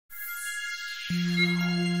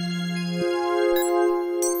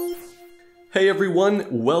Hey everyone,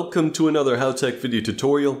 welcome to another HOWTECH video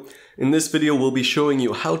tutorial. In this video we'll be showing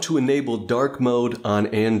you how to enable dark mode on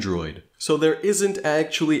Android. So there isn't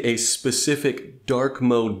actually a specific dark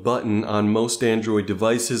mode button on most Android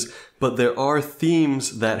devices, but there are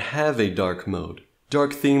themes that have a dark mode.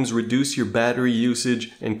 Dark themes reduce your battery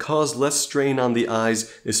usage and cause less strain on the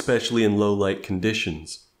eyes, especially in low light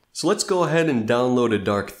conditions. So let's go ahead and download a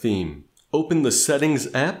dark theme. Open the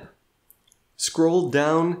Settings app, scroll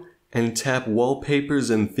down and tap Wallpapers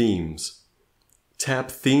and Themes. Tap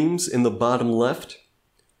Themes in the bottom left.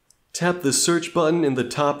 Tap the search button in the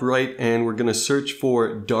top right and we're going to search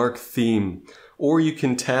for Dark Theme. Or you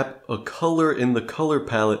can tap a color in the color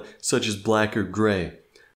palette such as black or gray.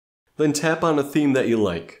 Then tap on a theme that you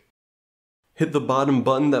like. Hit the bottom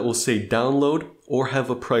button that will say Download or have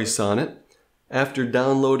a price on it. After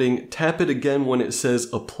downloading, tap it again when it says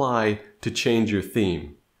Apply to change your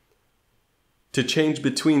theme. To change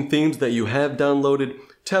between themes that you have downloaded,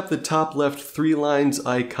 tap the top left 3 lines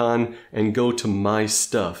icon and go to My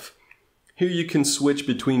Stuff. Here you can switch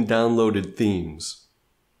between downloaded themes.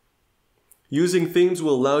 Using themes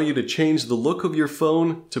will allow you to change the look of your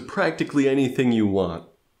phone to practically anything you want.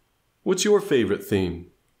 What's your favorite theme?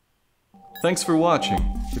 Thanks for watching.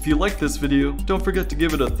 If you liked this video, don't forget to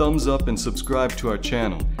give it a thumbs up and subscribe to our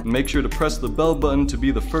channel. And make sure to press the bell button to be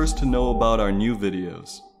the first to know about our new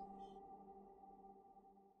videos.